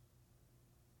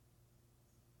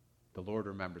 The Lord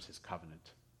remembers his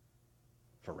covenant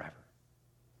forever.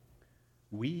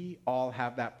 We all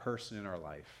have that person in our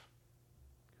life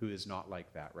who is not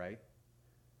like that, right?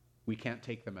 We can't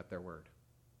take them at their word.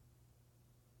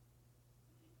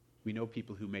 We know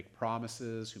people who make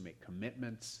promises, who make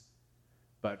commitments,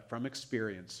 but from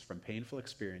experience, from painful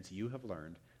experience, you have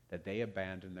learned that they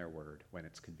abandon their word when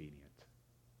it's convenient.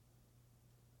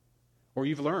 Or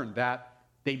you've learned that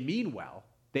they mean well,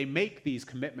 they make these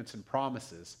commitments and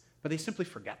promises, but they simply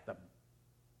forget them.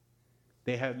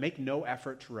 They make no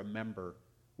effort to remember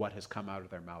what has come out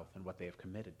of their mouth and what they have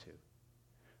committed to.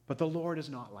 But the Lord is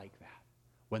not like that.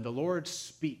 When the Lord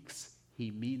speaks,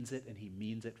 he means it, and he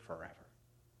means it forever.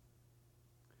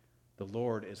 The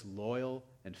Lord is loyal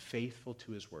and faithful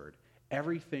to his word.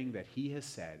 Everything that he has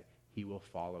said, he will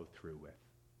follow through with.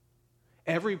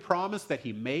 Every promise that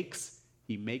he makes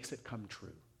it come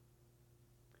true.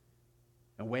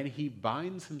 And when he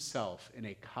binds himself in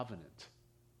a covenant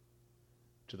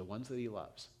to the ones that he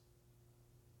loves,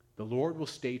 the Lord will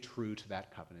stay true to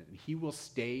that covenant, and he will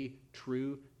stay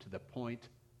true to the point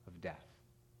of death.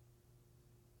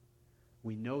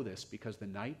 We know this because the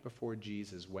night before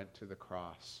Jesus went to the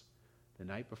cross, the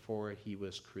night before he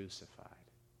was crucified,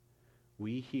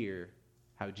 we hear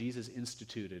how Jesus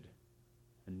instituted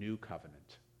a new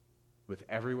covenant with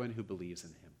everyone who believes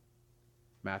in him.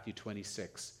 Matthew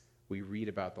 26, we read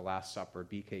about the Last Supper.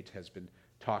 BK has been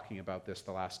talking about this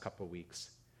the last couple of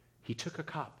weeks. He took a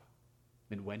cup,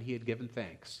 and when he had given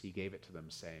thanks, he gave it to them,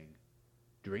 saying,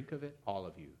 "Drink of it, all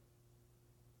of you,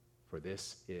 for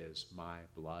this is my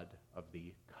blood of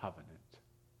the covenant,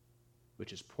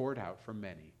 which is poured out for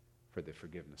many for the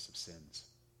forgiveness of sins."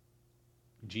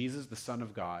 Jesus, the Son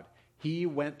of God, he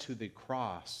went to the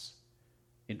cross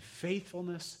in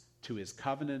faithfulness to his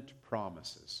covenant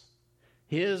promises.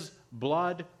 His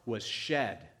blood was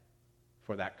shed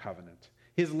for that covenant.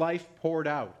 His life poured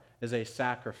out as a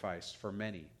sacrifice for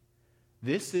many.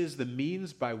 This is the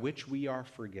means by which we are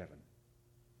forgiven.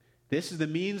 This is the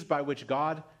means by which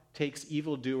God takes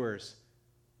evildoers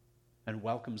and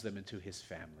welcomes them into his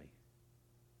family.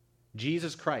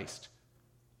 Jesus Christ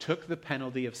took the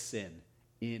penalty of sin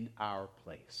in our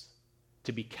place.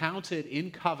 To be counted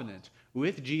in covenant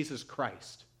with Jesus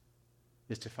Christ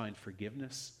is to find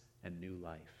forgiveness and new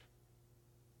life.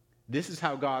 This is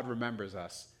how God remembers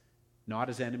us, not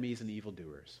as enemies and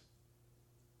evildoers,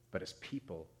 but as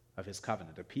people of his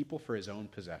covenant, a people for his own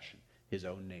possession, his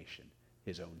own nation,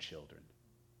 his own children.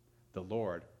 The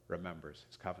Lord remembers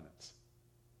his covenants.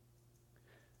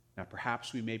 Now,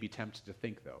 perhaps we may be tempted to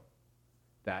think, though,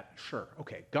 that, sure,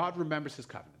 okay, God remembers his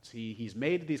covenants. He's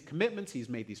made these commitments, he's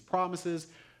made these promises.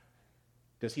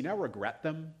 Does he now regret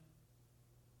them?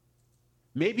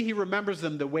 Maybe he remembers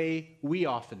them the way we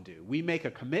often do. We make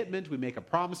a commitment, we make a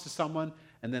promise to someone,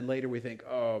 and then later we think,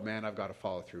 oh man, I've got to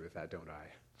follow through with that, don't I?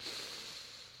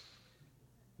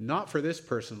 Not for this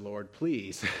person, Lord,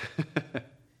 please.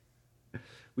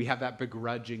 We have that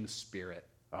begrudging spirit.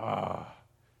 I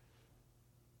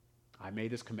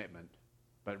made this commitment,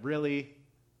 but really,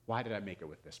 why did I make it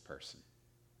with this person?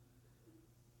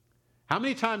 How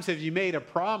many times have you made a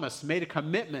promise, made a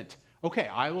commitment? Okay,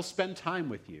 I will spend time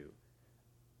with you,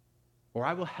 or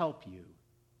I will help you.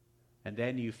 And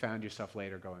then you found yourself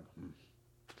later going,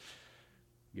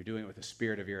 You're doing it with a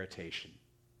spirit of irritation.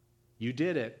 You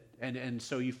did it, and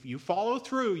so you follow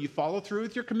through. You follow through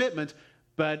with your commitment,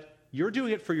 but you're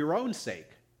doing it for your own sake.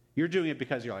 You're doing it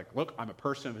because you're like, look, I'm a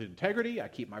person of integrity. I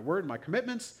keep my word and my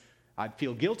commitments. I'd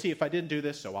feel guilty if I didn't do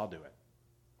this, so I'll do it.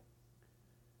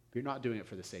 But you're not doing it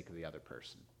for the sake of the other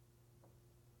person.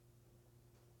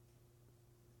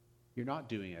 You're not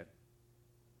doing it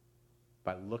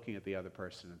by looking at the other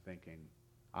person and thinking,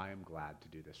 I am glad to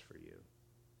do this for you.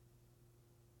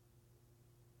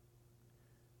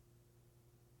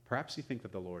 Perhaps you think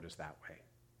that the Lord is that way.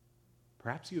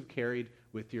 Perhaps you've carried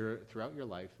throughout your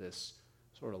life this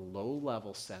sort of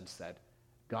low-level sense that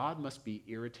God must be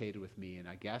irritated with me, and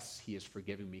I guess he is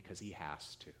forgiving me because he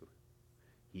has to.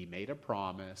 He made a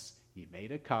promise, he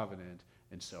made a covenant,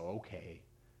 and so, okay,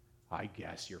 I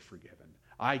guess you're forgiven.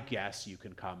 I guess you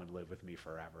can come and live with me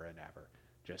forever and ever.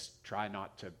 Just try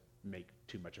not to make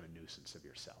too much of a nuisance of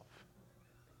yourself.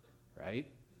 Right?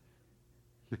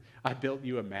 I built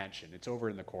you a mansion. It's over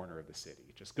in the corner of the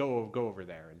city. Just go over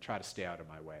there and try to stay out of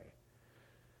my way.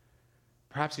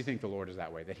 Perhaps you think the Lord is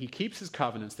that way, that he keeps his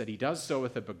covenants, that he does so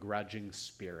with a begrudging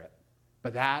spirit.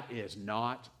 But that is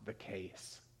not the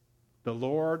case. The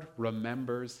Lord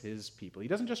remembers his people. He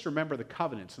doesn't just remember the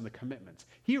covenants and the commitments.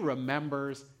 He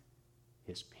remembers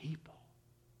his people.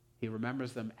 He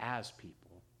remembers them as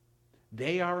people.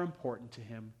 They are important to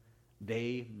him.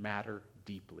 They matter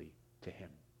deeply to him.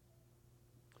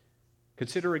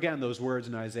 Consider again those words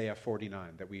in Isaiah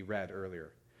 49 that we read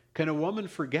earlier. Can a woman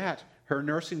forget her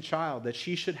nursing child, that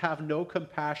she should have no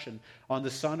compassion on the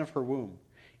son of her womb?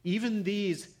 Even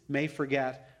these may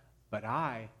forget, but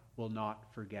I will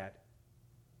not forget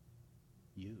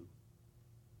you.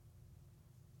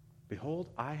 Behold,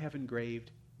 I have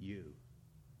engraved you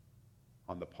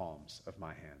on the palms of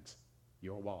my hands.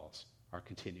 Your walls are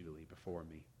continually before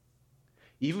me.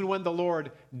 Even when the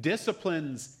Lord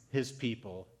disciplines his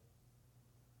people,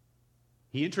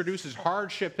 he introduces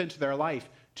hardship into their life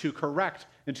to correct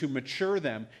and to mature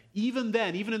them. Even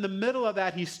then, even in the middle of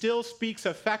that, he still speaks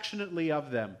affectionately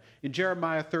of them. In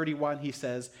Jeremiah 31, he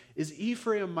says, "Is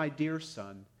Ephraim my dear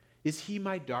son? Is he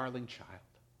my darling child?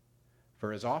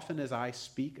 For as often as I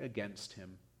speak against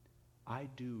him, I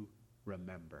do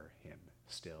remember him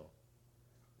still.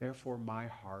 Therefore my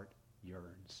heart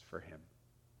yearns for him.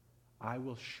 I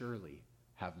will surely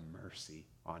have mercy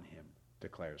on him,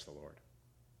 declares the Lord."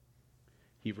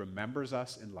 He remembers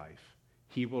us in life.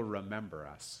 He will remember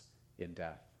us in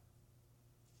death.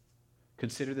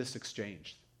 Consider this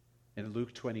exchange. In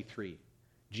Luke 23,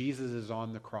 Jesus is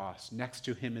on the cross. Next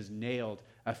to him is nailed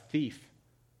a thief,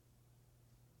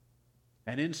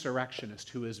 an insurrectionist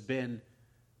who has been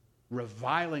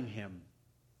reviling him,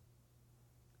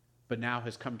 but now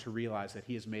has come to realize that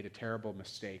he has made a terrible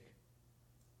mistake.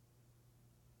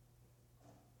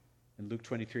 In Luke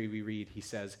 23, we read, he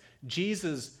says,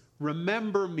 "Jesus,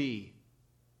 remember me.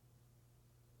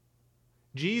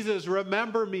 Jesus,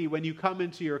 remember me when you come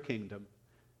into your kingdom."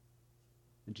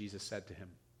 And Jesus said to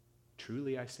him,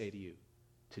 "Truly I say to you,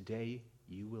 today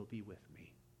you will be with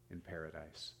me in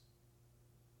paradise."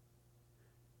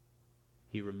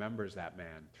 He remembers that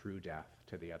man through death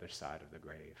to the other side of the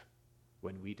grave.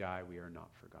 When we die, we are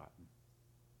not forgotten.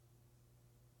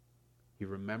 He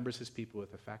remembers his people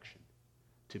with affection.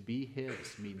 To be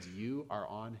his means you are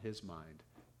on his mind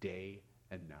day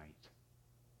and night.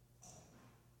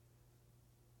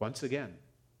 Once again,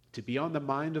 to be on the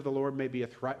mind of the Lord may be a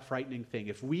frightening thing.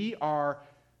 If we are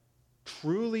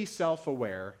truly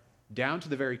self-aware, down to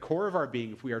the very core of our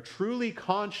being, if we are truly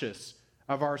conscious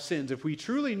of our sins, if we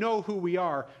truly know who we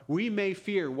are, we may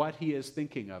fear what he is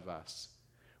thinking of us.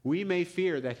 We may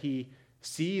fear that he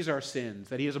sees our sins,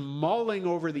 that he is mulling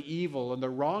over the evil and the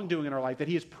wrongdoing in our life, that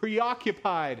he is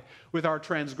preoccupied with our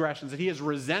transgressions, that he is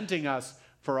resenting us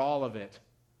for all of it,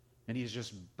 and he is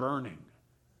just burning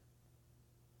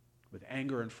with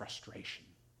anger and frustration.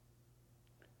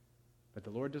 But the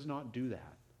Lord does not do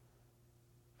that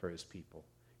for his people.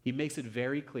 He makes it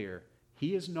very clear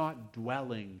he is not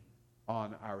dwelling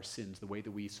on our sins the way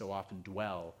that we so often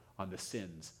dwell on the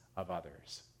sins of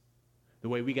others, the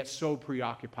way we get so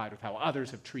preoccupied with how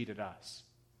others have treated us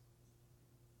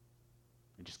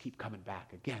and just keep coming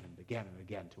back again and again and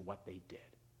again to what they did.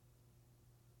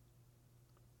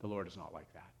 The Lord is not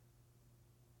like that.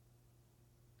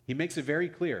 He makes it very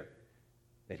clear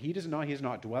that he is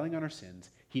not dwelling on our sins.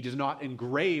 He does not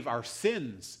engrave our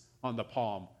sins on the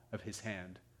palm of his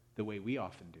hand the way we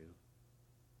often do.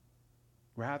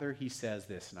 Rather, he says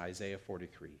this in Isaiah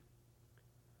 43,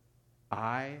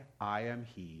 I am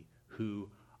he who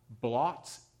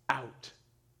blots out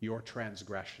your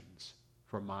transgressions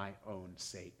for my own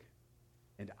sake,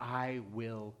 and I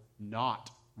will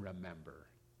not remember.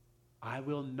 I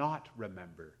will not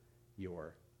remember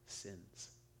your sins.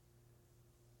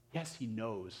 Yes, he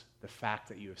knows the fact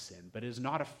that you have sinned, but it is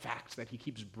not a fact that he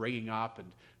keeps bringing up and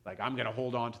like, I'm going to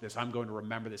hold on to this. I'm going to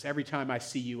remember this. Every time I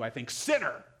see you, I think,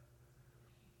 sinner.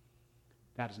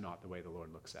 That is not the way the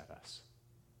Lord looks at us.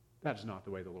 That is not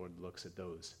the way the Lord looks at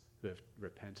those who have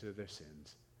repented of their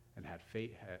sins and had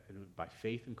faith, by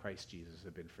faith in Christ Jesus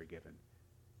have been forgiven.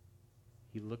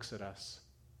 He looks at us,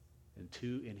 and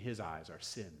in his eyes, our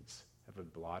sins have been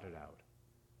blotted out.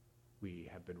 We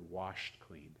have been washed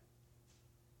clean.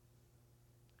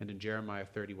 And in Jeremiah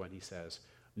 31, he says,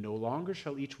 "No longer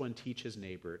shall each one teach his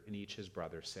neighbor and each his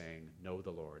brother, saying, 'Know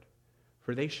the Lord,'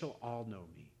 for they shall all know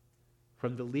me,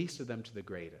 from the least of them to the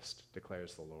greatest,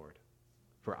 declares the Lord.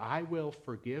 For I will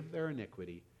forgive their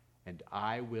iniquity, and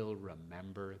I will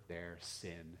remember their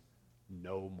sin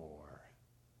no more."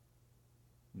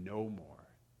 No more.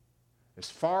 As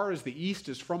far as the east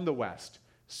is from the west,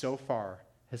 so far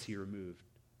has he removed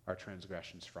our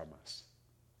transgressions from us.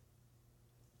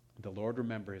 The Lord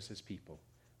remembers his people,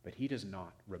 but he does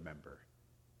not remember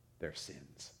their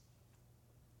sins.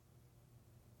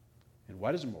 And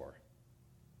what is more,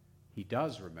 he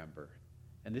does remember,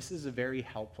 and this is a very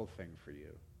helpful thing for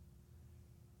you,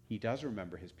 he does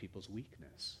remember his people's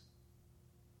weakness.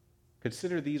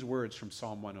 Consider these words from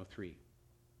Psalm 103.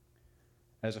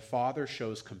 "As a father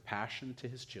shows compassion to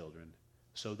his children,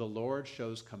 so the Lord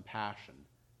shows compassion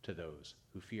to those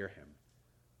who fear him.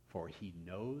 For he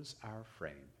knows our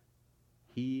frame.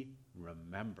 He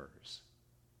remembers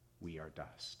we are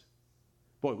dust."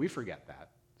 Boy, we forget that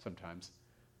sometimes.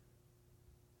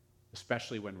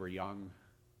 Especially when we're young,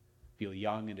 feel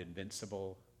young and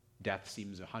invincible. Death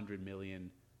seems 100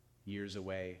 million years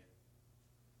away.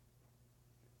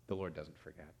 The Lord doesn't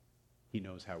forget. He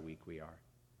knows how weak we are.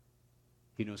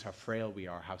 He knows how frail we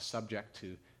are, how subject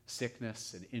to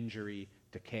sickness and injury,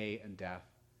 decay and death,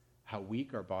 how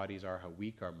weak our bodies are, how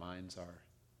weak our minds are.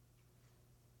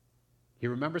 He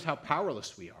remembers how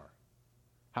powerless we are,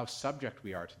 how subject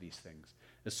we are to these things.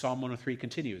 As Psalm 103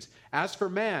 continues, "As for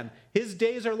man, his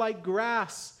days are like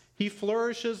grass. He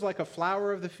flourishes like a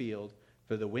flower of the field,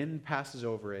 for the wind passes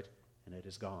over it, and it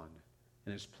is gone,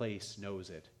 and its place knows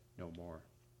it no more."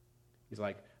 He's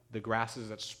like the grasses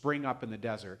that spring up in the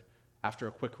desert after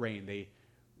a quick rain. They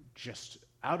just,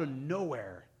 out of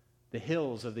nowhere, the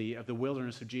hills of the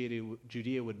wilderness of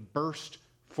Judea would burst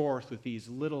forth with these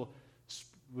little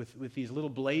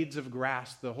blades of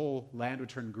grass. The whole land would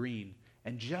turn green.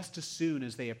 And just as soon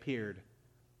as they appeared,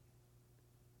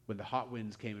 when the hot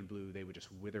winds came and blew, they would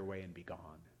just wither away and be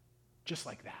gone. Just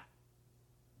like that.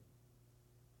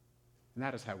 And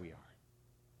that is how we are.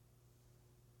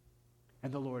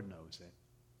 And the Lord knows it.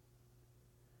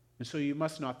 And so you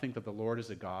must not think that the Lord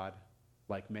is a God,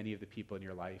 like many of the people in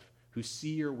your life, who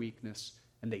see your weakness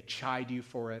and they chide you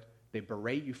for it. They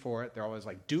berate you for it. They're always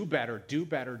like, do better, do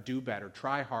better, do better.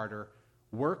 Try harder,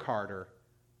 work harder,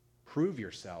 prove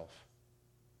yourself.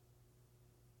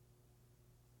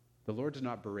 The Lord does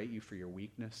not berate you for your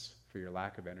weakness, for your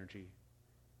lack of energy.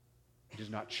 He does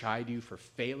not chide you for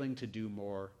failing to do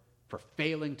more, for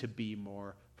failing to be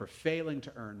more, for failing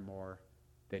to earn more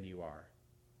than you are.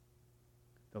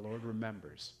 The Lord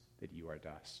remembers that you are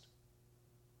dust.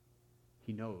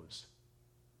 He knows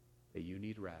that you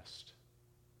need rest.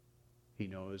 He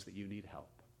knows that you need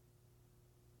help.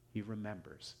 He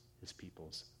remembers his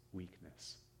people's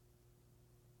weakness.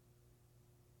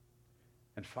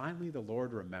 And finally, the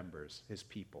Lord remembers his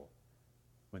people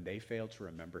when they fail to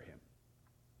remember him.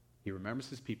 He remembers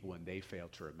his people when they fail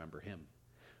to remember him.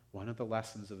 One of the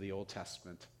lessons of the Old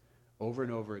Testament, over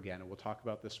and over again, and we'll talk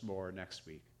about this more next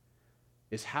week,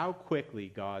 is how quickly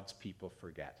God's people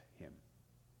forget him.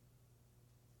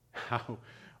 How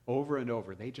over and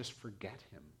over they just forget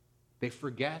him. They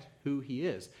forget who he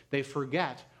is. They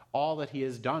forget all that he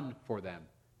has done for them.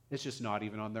 It's just not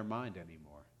even on their mind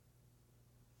anymore.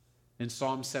 In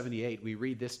Psalm 78, we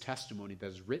read this testimony that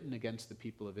is written against the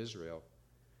people of Israel.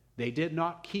 They did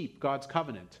not keep God's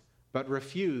covenant, but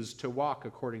refused to walk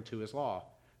according to his law.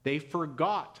 They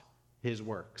forgot his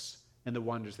works and the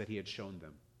wonders that he had shown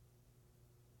them.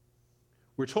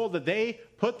 We're told that they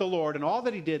put the Lord and all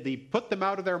that he did, they put them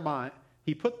out of their mind.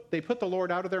 They put the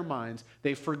Lord out of their minds.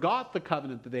 They forgot the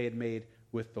covenant that they had made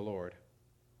with the Lord.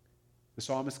 The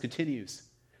psalmist continues,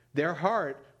 "Their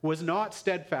heart was not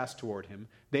steadfast toward him.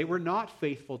 They were not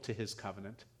faithful to his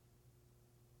covenant.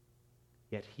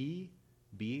 Yet he,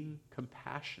 being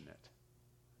compassionate,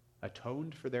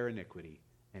 atoned for their iniquity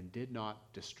and did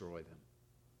not destroy them.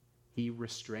 He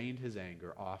restrained his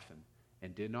anger often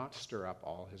and did not stir up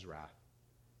all his wrath.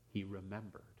 He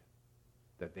remembered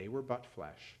that they were but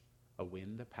flesh, a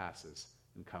wind that passes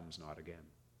and comes not again.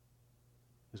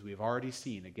 As we have already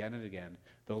seen again and again,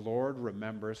 the Lord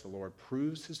remembers, the Lord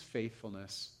proves his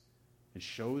faithfulness and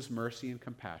shows mercy and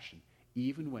compassion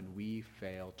even when we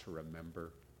fail to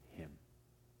remember him.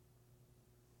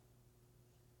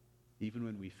 Even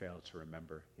when we fail to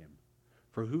remember him.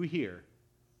 For who here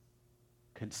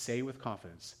can say with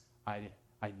confidence, I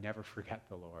never forget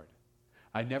the Lord.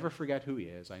 I never forget who he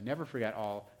is. I never forget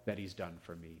all that he's done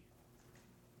for me.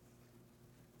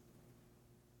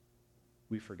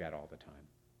 We forget all the time.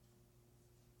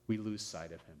 We lose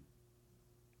sight of him.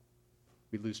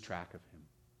 We lose track of him.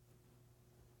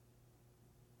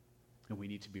 And we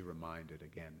need to be reminded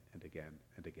again and again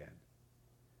and again.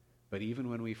 But even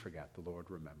when we forget, the Lord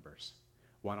remembers.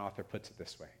 One author puts it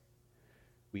this way: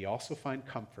 we also find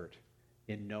comfort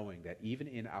in knowing that even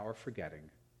in our forgetting,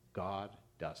 God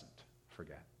doesn't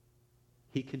forget.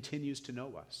 He continues to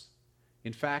know us.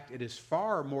 In fact, it is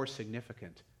far more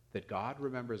significant that God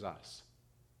remembers us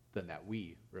than that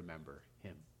we remember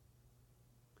him.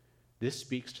 This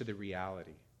speaks to the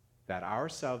reality that our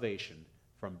salvation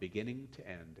from beginning to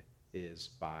end is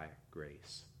by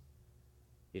grace.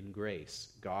 In grace,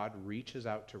 God reaches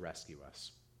out to rescue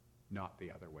us, not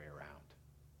the other way around.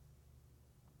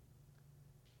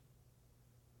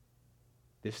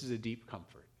 This is a deep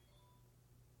comfort.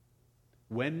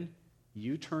 When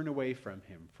you turn away from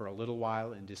him for a little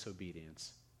while in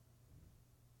disobedience,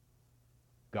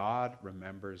 God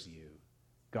remembers you.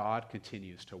 God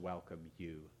continues to welcome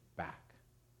you back.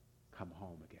 Come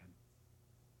home again.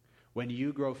 When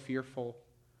you grow fearful,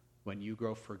 when you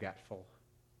grow forgetful,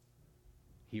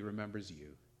 he remembers you.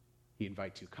 He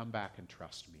invites you, come back and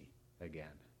trust me again.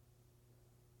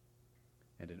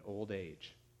 And in old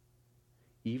age,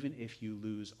 even if you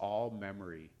lose all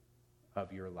memory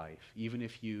of your life, even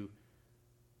if you,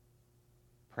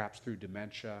 perhaps through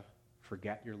dementia,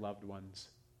 forget your loved ones,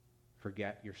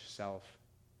 forget yourself,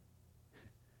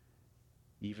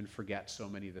 even forget so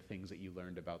many of the things that you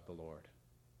learned about the Lord,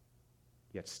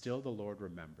 yet still the Lord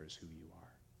remembers who you are.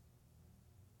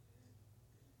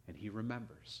 And he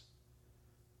remembers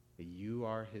that you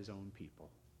are his own people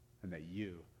and that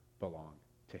you belong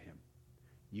to him.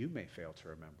 You may fail to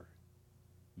remember.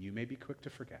 You may be quick to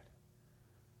forget.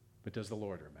 But does the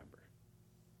Lord remember?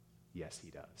 Yes,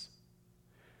 he does.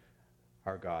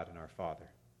 Our God and our Father,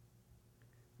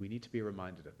 we need to be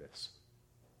reminded of this.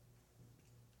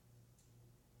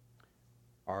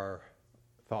 Our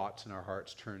thoughts and our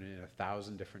hearts turn in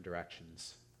 1,000 different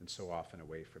directions and so often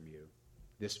away from you.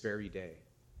 This very day,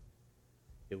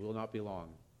 it will not be long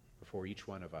before each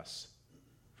one of us,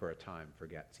 for a time,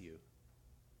 forgets you.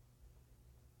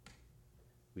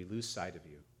 We lose sight of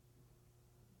you.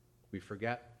 We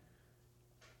forget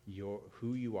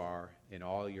who you are in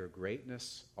all your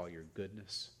greatness, all your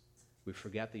goodness. We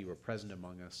forget that you were present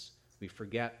among us. We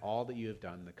forget all that you have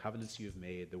done, the covenants you have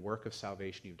made, the work of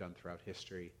salvation you've done throughout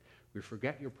history. We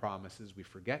forget your promises. We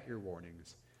forget your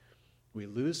warnings. We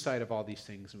lose sight of all these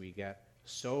things, and we get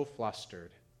so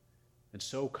flustered and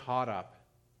so caught up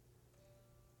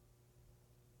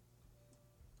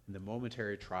in the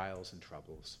momentary trials and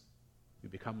troubles. We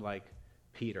become like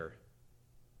Peter,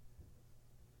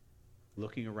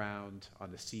 looking around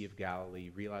on the Sea of Galilee,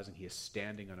 realizing he is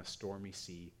standing on a stormy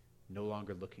sea, no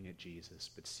longer looking at Jesus,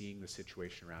 but seeing the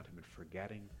situation around him and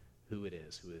forgetting who it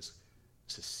is who is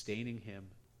sustaining him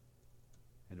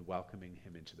and welcoming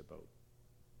him into the boat.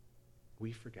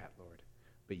 We forget, Lord,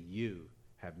 but you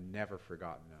have never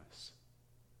forgotten us.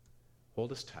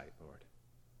 Hold us tight, Lord.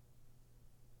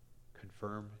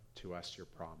 Confirm to us your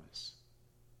promise.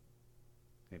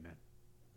 Amen.